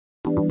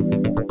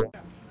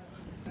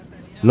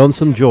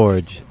Lonesome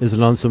George is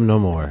lonesome no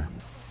more.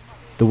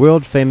 The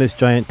world-famous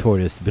giant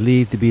tortoise,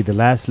 believed to be the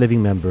last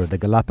living member of the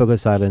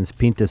Galapagos Islands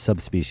Pinta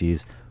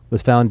subspecies,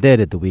 was found dead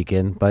at the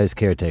weekend by his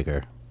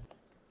caretaker.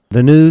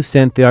 The news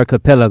sent the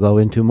archipelago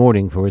into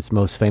mourning for its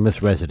most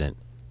famous resident,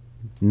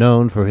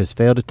 known for his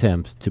failed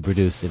attempts to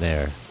produce an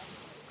heir.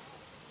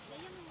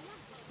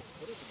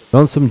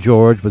 Lonesome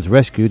George was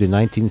rescued in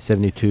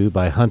 1972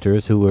 by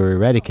hunters who were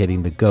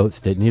eradicating the goats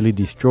that nearly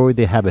destroyed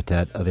the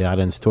habitat of the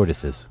island's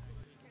tortoises.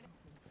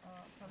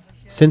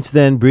 Since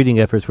then, breeding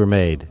efforts were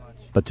made,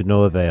 but to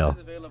no avail.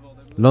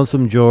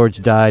 Lonesome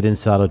George died in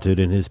solitude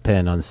in his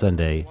pen on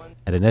Sunday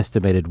at an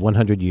estimated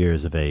 100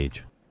 years of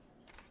age.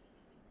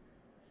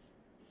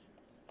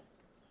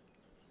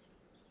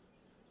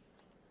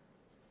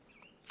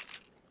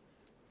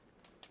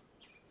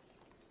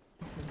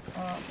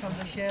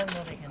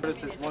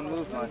 Tortoises won't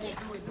move much.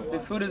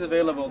 If food is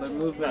available, their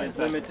movement is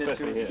limited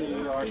to a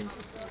few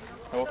yards.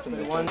 How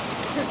often One.